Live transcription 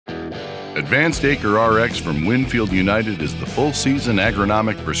Advanced Acre Rx from WinField United is the full-season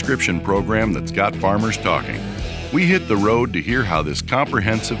agronomic prescription program that's got farmers talking. We hit the road to hear how this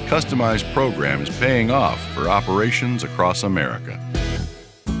comprehensive, customized program is paying off for operations across America.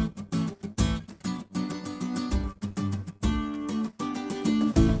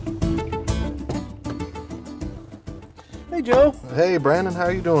 Hey, Joe. Hey, Brandon, how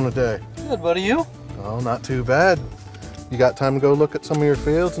are you doing today? Good, buddy. You? Oh, not too bad. You got time to go look at some of your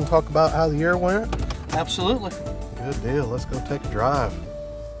fields and talk about how the year went? Absolutely. Good deal. Let's go take a drive.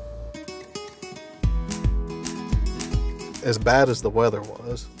 As bad as the weather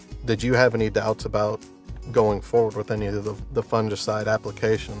was, did you have any doubts about going forward with any of the fungicide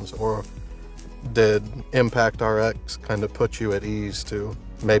applications, or did Impact RX kind of put you at ease to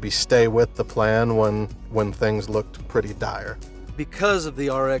maybe stay with the plan when things looked pretty dire? Because of the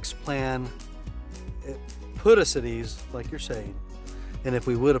RX plan, it put us at ease, like you're saying. And if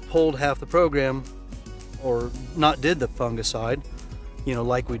we would have pulled half the program or not did the fungicide, you know,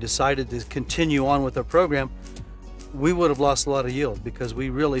 like we decided to continue on with our program, we would have lost a lot of yield, because we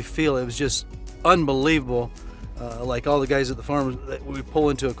really feel it was just unbelievable. Like all the guys at the farm, we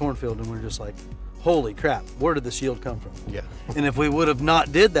pull into a cornfield and we're just like, holy crap, where did this yield come from? Yeah. And if we would have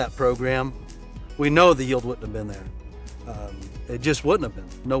not did that program, we know the yield wouldn't have been there. It just wouldn't have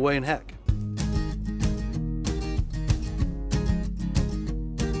been. No way in heck.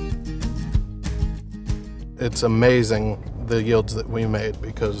 It's amazing the yields that we made,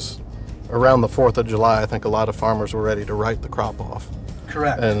 because around the 4th of July, I think a lot of farmers were ready to write the crop off.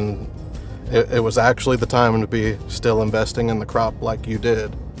 Correct. And it was actually the time to be still investing in the crop like you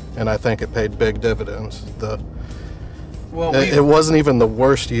did. And I think it paid big dividends. It wasn't even the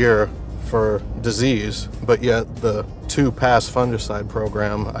worst year for disease, but yet the 2-pass fungicide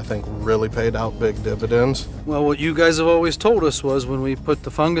program, I think, really paid out big dividends. Well, what you guys have always told us was when we put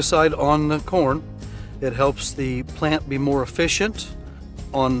the fungicide on the corn, it helps the plant be more efficient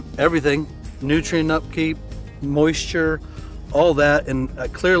on everything, nutrient upkeep, moisture, all that. And I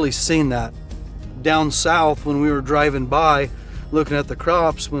clearly seen that down south when we were driving by looking at the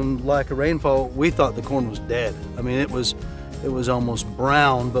crops. When lack of rainfall, we thought the corn was dead. I mean, it was almost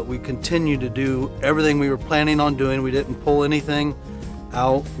brown, but we continued to do everything we were planning on doing. We didn't pull anything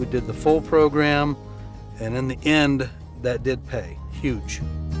out. We did the full program, and in the end, that did pay huge.